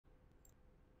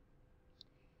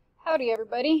Howdy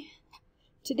everybody.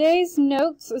 Today's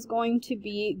notes is going to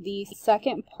be the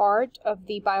second part of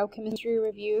the biochemistry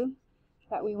review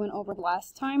that we went over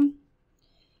last time.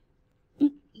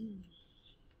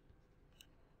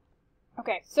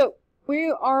 Okay, so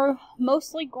we are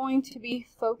mostly going to be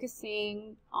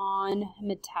focusing on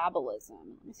metabolism.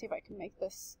 Let me see if I can make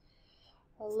this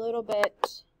a little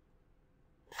bit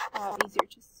easier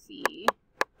to see.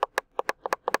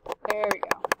 There we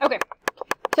go. Okay,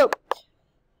 so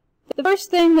the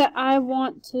first thing that I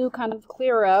want to kind of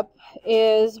clear up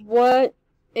is what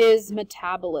is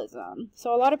metabolism.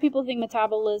 So a lot of people think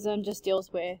metabolism just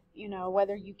deals with,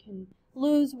 whether you can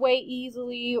lose weight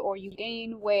easily or you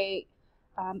gain weight.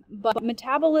 But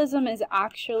metabolism is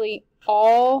actually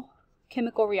all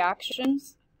chemical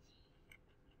reactions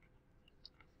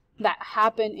that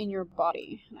happen in your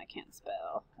body. And I can't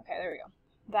spell. Okay, there we go.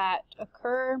 That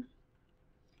occur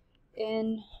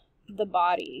in the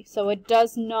body. So it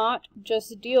does not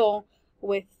just deal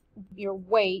with your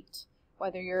weight,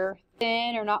 whether you're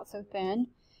thin or not so thin,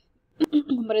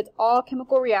 but it's all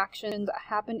chemical reactions that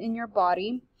happen in your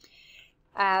body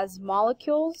as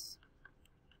molecules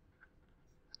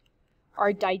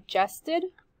are digested,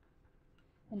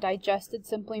 and digested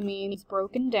simply means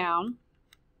broken down,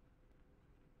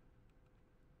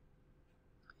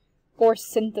 or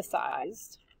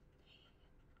synthesized.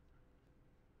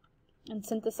 And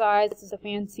synthesized is a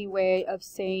fancy way of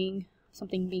saying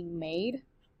something being made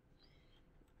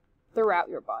throughout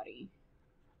your body.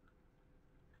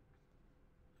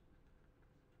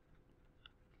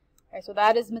 Okay, so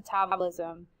that is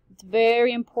metabolism. It's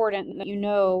very important that you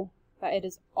know that it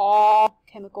is all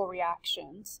chemical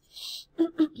reactions.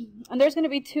 And there's going to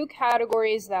be two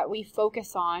categories that we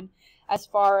focus on as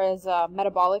far as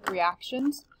metabolic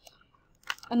reactions.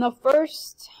 And the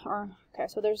first,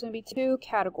 so there's going to be two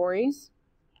categories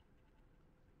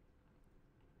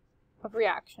of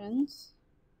reactions.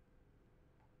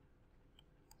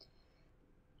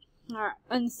 Alright,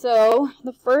 and so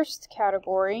the first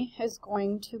category is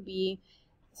going to be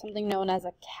something known as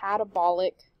a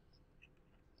catabolic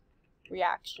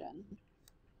reaction.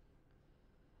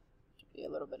 Should be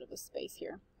a little bit of a space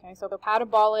here. Okay, so the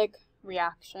catabolic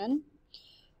reaction,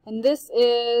 and this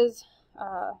is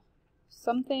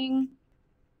something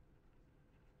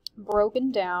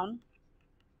broken down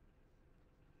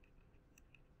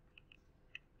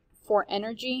for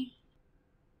energy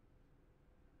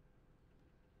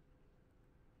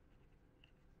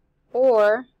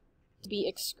or to be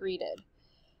excreted.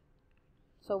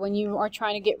 So when you are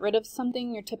trying to get rid of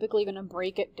something, you're typically going to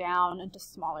break it down into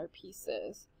smaller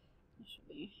pieces. It should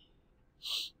be.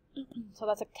 So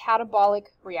that's a catabolic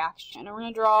reaction. And we're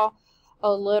going to draw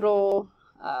a little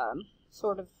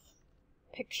sort of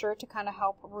picture to kind of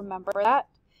help remember that.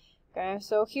 Okay,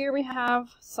 so here we have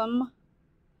some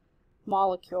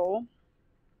molecule.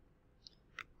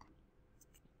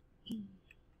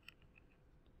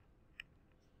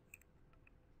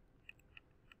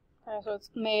 Okay, so it's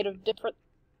made of different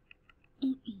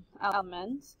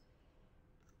elements.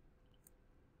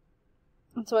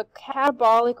 And so a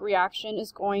catabolic reaction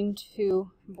is going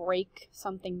to break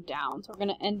something down. So we're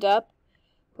going to end up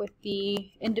with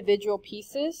the individual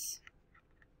pieces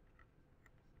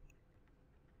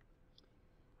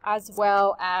as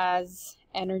well as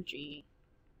energy.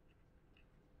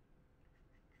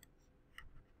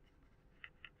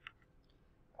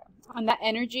 And that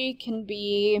energy can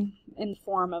be in the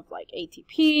form of like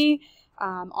ATP,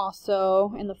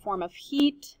 also in the form of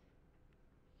heat.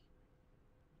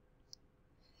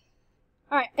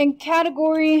 Alright, and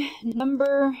category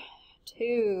number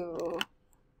 2.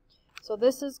 So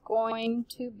this is going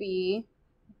to be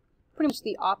pretty much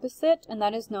the opposite, and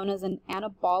that is known as an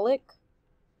anabolic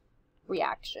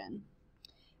reaction.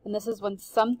 And this is when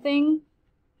something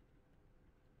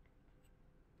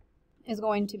is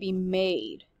going to be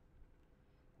made,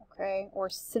 okay, or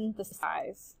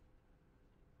synthesized.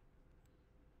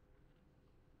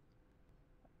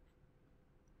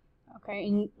 Okay,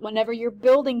 and whenever you're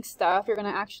building stuff, you're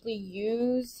going to actually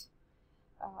use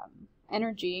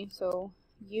energy. So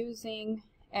using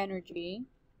energy.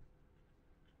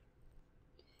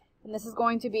 And this is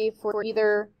going to be for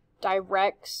either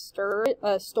direct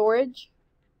storage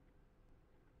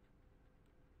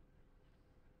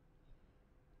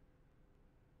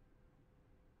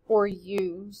or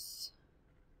use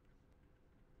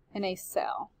in a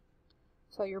cell.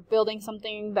 So you're building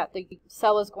something that the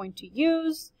cell is going to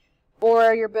use,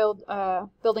 or you're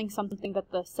building something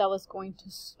that the cell is going to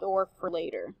store for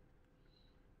later.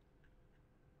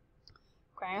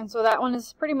 Okay, and so that one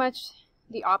is pretty much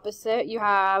the opposite. You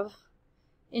have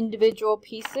individual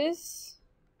pieces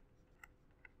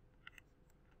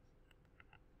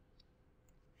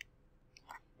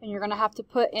and you're going to have to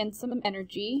put in some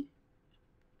energy.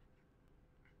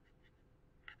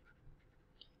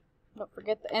 Don't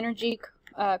forget the energy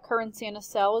currency in a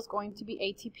cell is going to be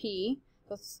ATP.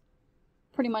 That's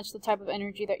pretty much the type of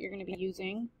energy that you're going to be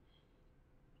using.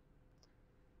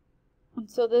 And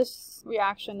so this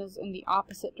reaction is in the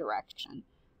opposite direction.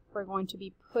 We're going to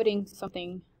be putting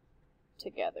something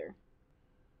together.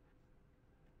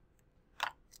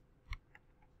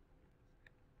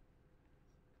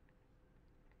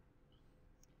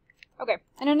 Okay,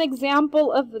 and an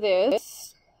example of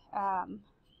this, kind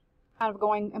of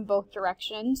going in both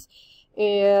directions,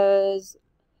 is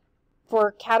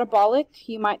for catabolic,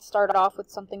 you might start off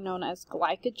with something known as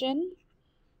glycogen,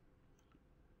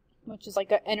 which is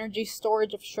like an energy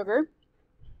storage of sugar.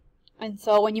 And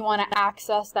so when you want to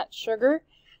access that sugar,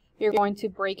 you're going to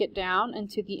break it down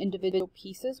into the individual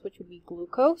pieces, which would be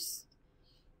glucose.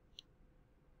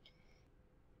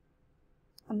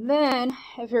 And then,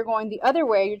 if you're going the other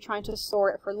way, you're trying to store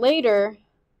it for later,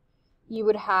 you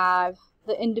would have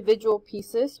the individual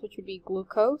pieces, which would be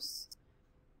glucose,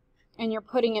 and you're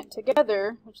putting it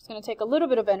together, which is going to take a little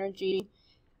bit of energy,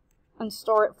 and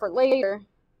store it for later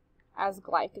as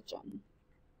glycogen.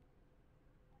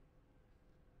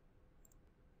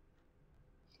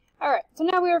 Alright, so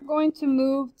now we are going to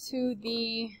move to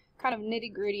the kind of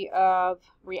nitty-gritty of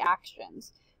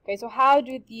reactions. Okay, so how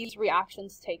do these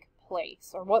reactions take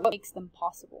place, or what makes them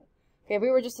possible? Okay, if we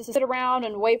were just to sit around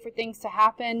and wait for things to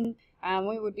happen,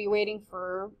 we would be waiting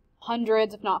for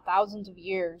hundreds, if not thousands of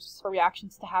years for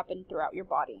reactions to happen throughout your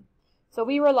body. So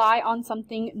we rely on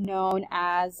something known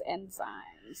as enzymes.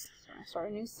 So I'll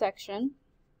start a new section.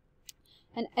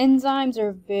 And enzymes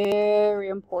are very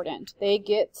important. They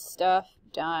get stuff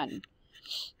done.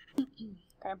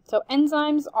 Okay, so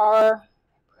enzymes are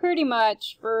pretty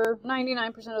much, for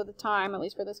 99% of the time, at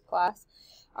least for this class,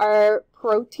 are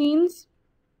proteins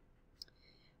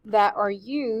that are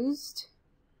used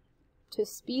to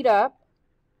speed up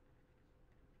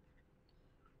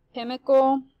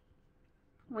chemical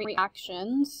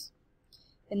reactions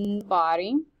in the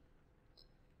body.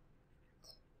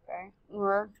 Okay,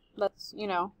 or let's,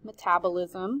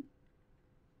 metabolism.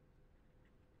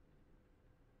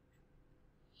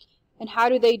 And how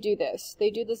do they do this? They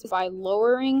do this by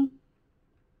lowering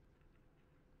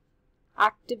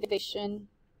activation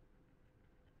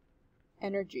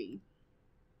energy.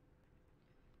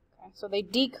 Okay, so they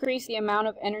decrease the amount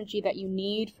of energy that you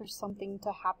need for something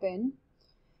to happen.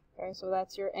 Okay, so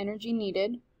that's your energy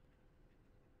needed.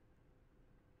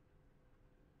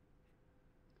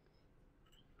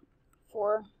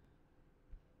 For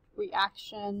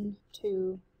reaction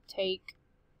to take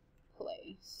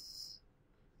place.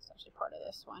 It's actually part of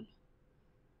this one.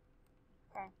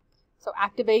 Okay, so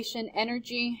activation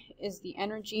energy is the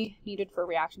energy needed for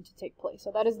reaction to take place.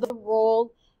 So that is the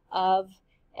role of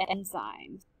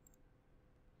enzymes.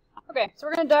 Okay, so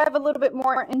we're going to dive a little bit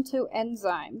more into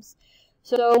enzymes.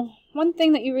 So one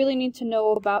thing that you really need to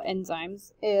know about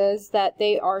enzymes is that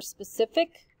they are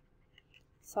specific.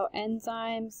 So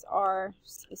enzymes are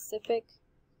specific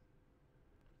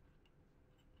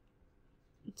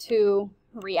to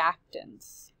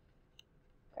reactants.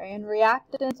 Okay, and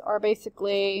reactants are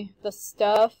basically the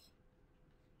stuff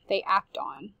they act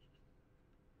on.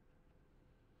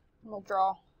 We'll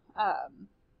draw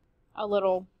a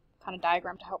little kind of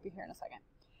diagram to help you here in a second.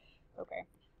 Okay,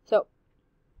 so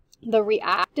the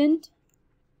reactant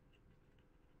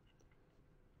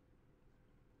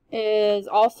is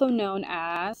also known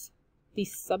as the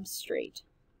substrate.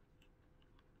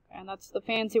 And that's the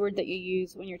fancy word that you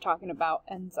use when you're talking about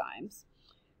enzymes.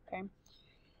 Okay,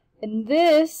 and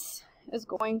this is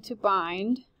going to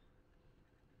bind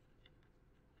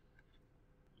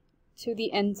to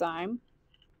the enzyme.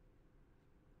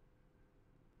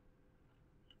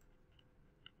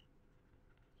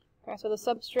 Okay, so the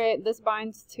substrate, this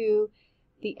binds to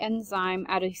the enzyme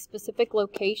at a specific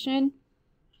location,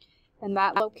 and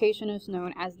that location is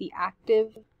known as the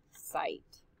active site.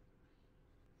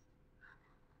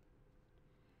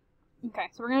 Okay,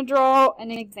 so we're going to draw an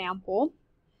example.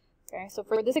 Okay, so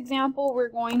for this example, we're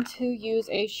going to use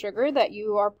a sugar that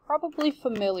you are probably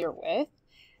familiar with,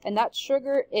 and that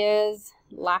sugar is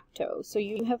lactose. So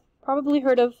you have probably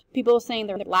heard of people saying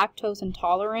they're lactose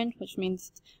intolerant, which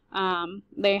means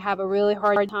they have a really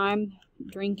hard time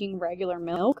drinking regular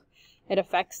milk. It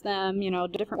affects them,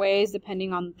 different ways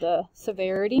depending on the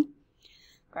severity.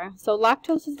 Okay, so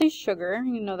lactose is a sugar.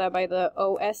 You know that by the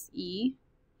OSE.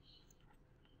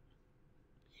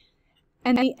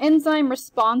 And the enzyme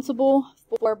responsible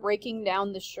for breaking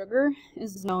down the sugar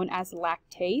is known as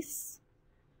lactase.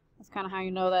 That's kind of how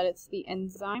you know that it's the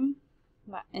enzyme.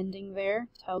 That ending there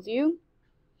tells you.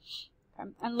 Okay.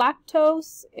 And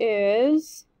lactose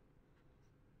is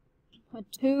a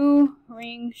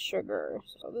 2-ring sugar.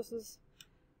 So this is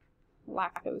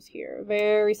lactose here, a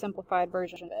very simplified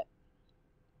version of it.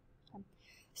 Okay.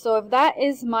 So if that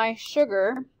is my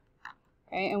sugar,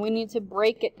 okay, and we need to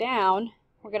break it down,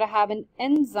 we're going to have an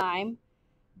enzyme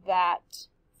that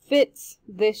fits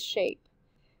this shape.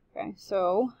 Okay,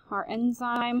 so our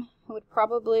enzyme would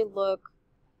probably look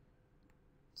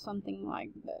something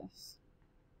like this.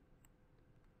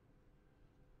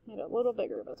 Made it a little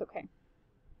bigger, but it's okay.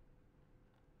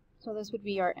 So this would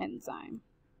be our enzyme.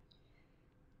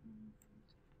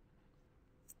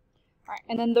 Alright,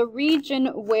 and then the region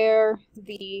where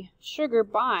the sugar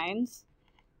binds,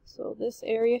 so this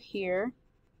area here,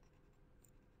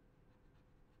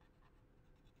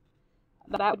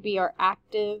 that would be our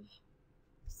active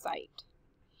site.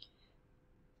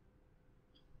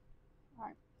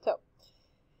 Alright, so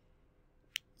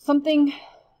something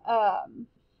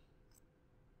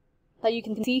that you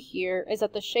can see here is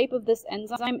that the shape of this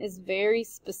enzyme is very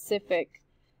specific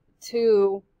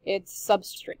to its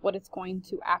substrate, what it's going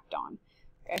to act on.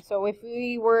 Okay, so if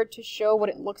we were to show what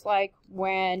it looks like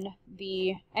when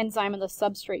the enzyme and the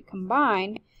substrate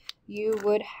combine, you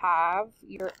would have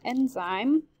your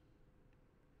enzyme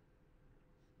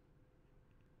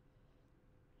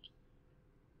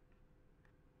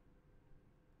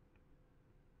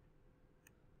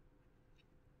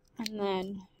and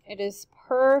then it is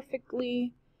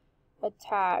perfectly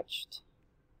attached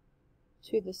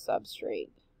to the substrate.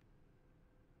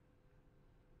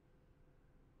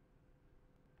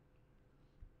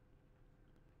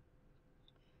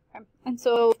 Okay. And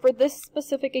so for this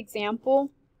specific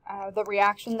example, the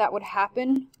reaction that would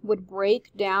happen would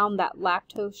break down that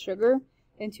lactose sugar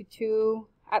into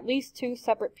at least two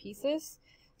separate pieces.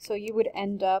 So you would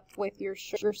end up with your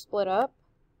sugar split up.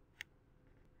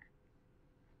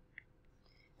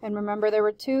 And remember, there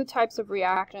were two types of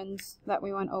reactions that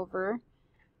we went over.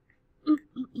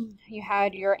 You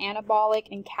had your anabolic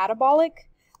and catabolic.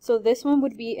 So this one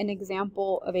would be an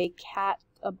example of a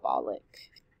catabolic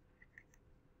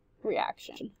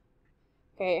reaction.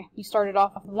 Okay, you started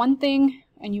off with one thing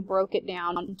and you broke it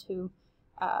down into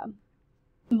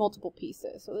multiple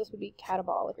pieces. So this would be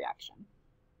catabolic reaction.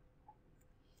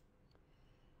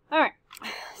 Alright,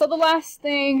 so the last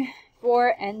thing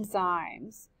for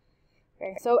enzymes.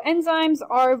 Okay, so enzymes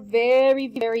are very,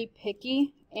 very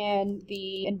picky in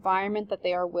the environment that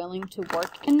they are willing to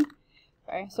work in.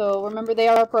 Okay, so remember, they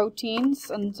are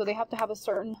proteins, and so they have to have a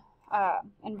certain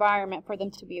environment for them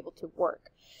to be able to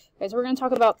work. Okay, so we're going to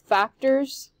talk about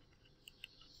factors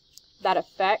that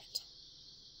affect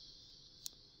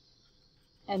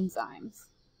enzymes.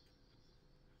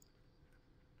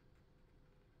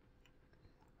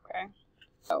 Okay,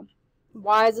 so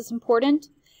why is this important?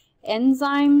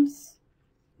 Enzymes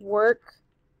work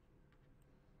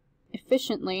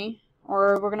efficiently,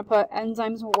 or we're going to put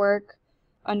enzymes work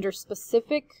under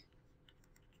specific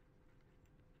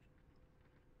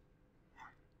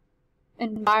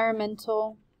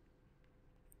environmental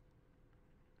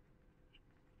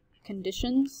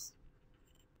conditions.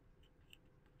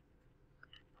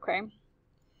 Okay.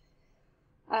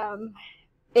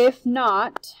 If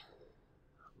not,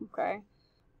 okay,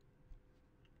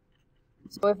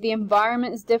 so if the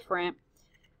environment is different,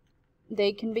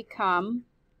 they can become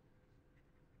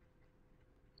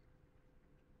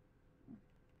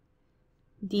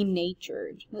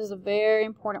denatured. This is a very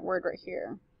important word right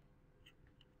here.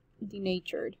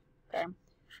 Denatured. Okay.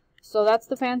 So that's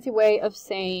the fancy way of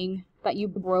saying that you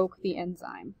broke the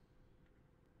enzyme.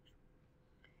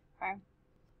 Okay.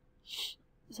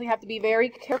 So you have to be very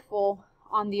careful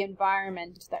on the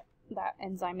environment that that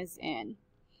enzyme is in.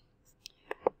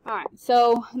 Alright,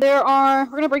 so we're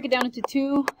going to break it down into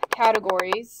two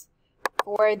categories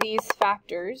for these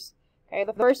factors. Okay,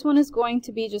 the first one is going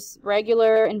to be just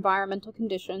regular environmental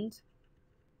conditions.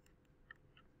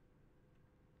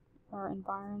 Or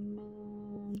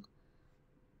environment.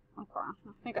 Okay,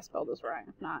 I think I spelled this right.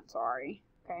 If not, sorry.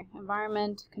 Okay,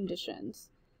 environment conditions.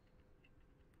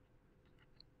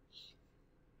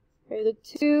 Okay, the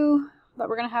two that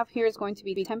we're going to have here is going to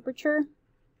be temperature.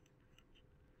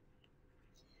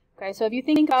 Okay, so if you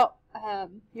think about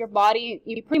your body,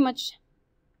 you pretty much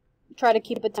try to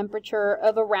keep a temperature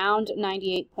of around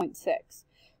 98.6.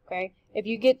 Okay, if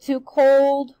you get too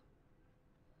cold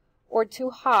or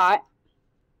too hot,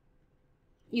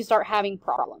 you start having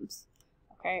problems.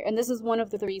 Okay, and this is one of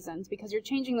the reasons, because you're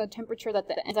changing the temperature that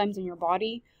the enzymes in your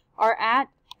body are at,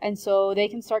 and so they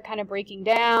can start kind of breaking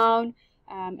down,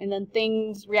 and then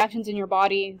reactions in your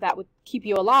body that would keep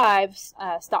you alive,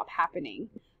 stop happening.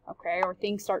 okay, or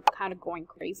things start kind of going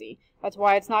crazy. That's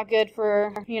why it's not good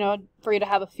for, for you to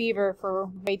have a fever for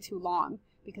way too long,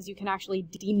 because you can actually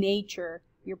denature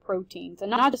your proteins, and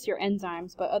not just your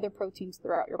enzymes, but other proteins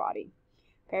throughout your body.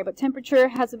 Okay, but temperature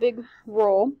has a big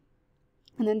role.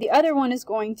 And then the other one is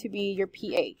going to be your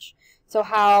pH. So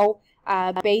how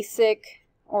basic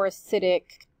or acidic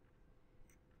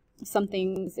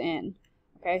something's in.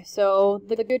 Okay, so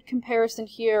the good comparison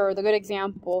here, or the good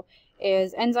example,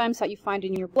 is enzymes that you find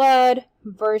in your blood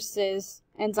versus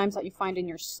enzymes that you find in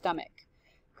your stomach.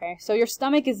 Okay, so your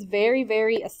stomach is very,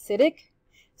 very acidic.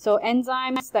 So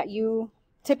enzymes that you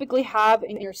typically have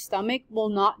in your stomach will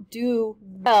not do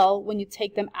well when you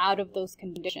take them out of those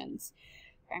conditions.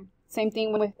 Okay. Same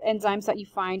thing with enzymes that you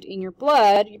find in your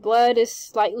blood. Your blood is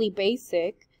slightly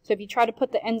basic. So if you try to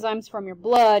put the enzymes from your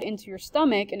blood into your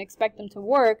stomach and expect them to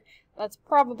work, that's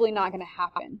probably not going to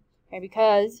happen. Okay,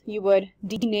 because you would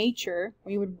denature,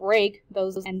 or you would break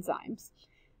those enzymes.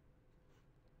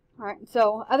 Alright,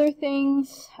 so other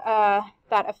things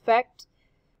that affect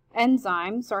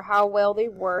enzymes, or how well they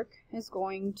work, is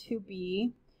going to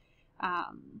be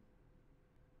kind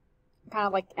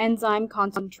of like enzyme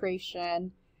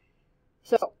concentration.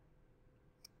 So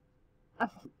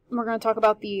we're going to talk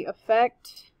about the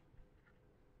effect,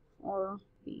 or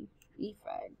the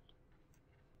effect,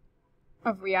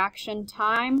 of reaction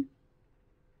time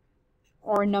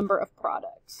or number of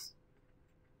products.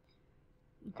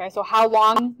 Okay, so how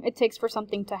long it takes for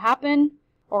something to happen,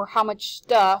 or how much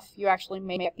stuff you actually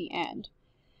make at the end.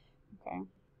 Okay.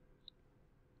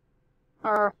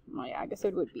 Or, well, yeah, I guess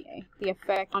it would be the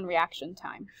effect on reaction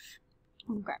time.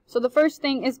 Okay, so the first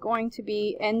thing is going to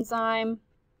be enzyme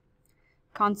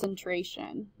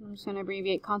concentration. I'm just going to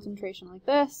abbreviate concentration like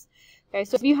this. Okay,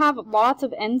 so if you have lots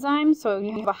of enzymes, so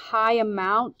you have a high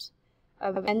amount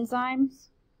of enzymes,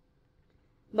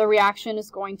 the reaction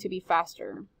is going to be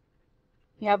faster.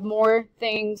 You have more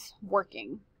things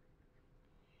working.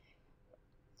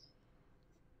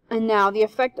 And now the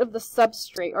effect of the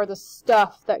substrate, or the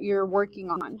stuff that you're working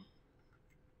on.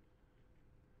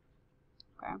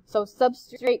 Okay, so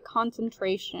substrate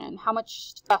concentration, how much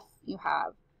stuff you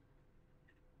have.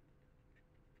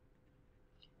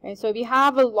 Okay, so if you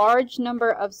have a large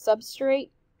number of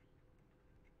substrate,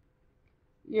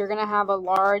 you're going to have a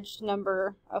large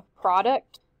number of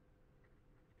product.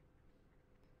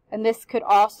 And this could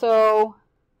also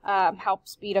help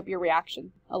speed up your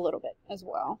reaction a little bit as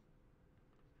well.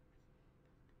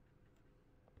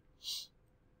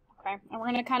 Okay, and we're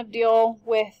going to kind of deal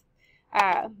with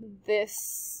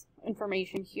this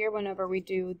information here whenever we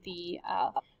do the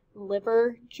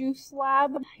liver juice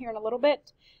lab here in a little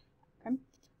bit. Okay.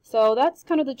 So that's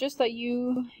kind of the gist that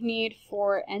you need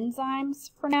for enzymes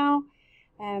for now.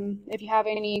 If you have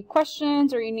any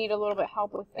questions, or you need a little bit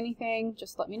help with anything,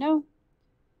 just let me know.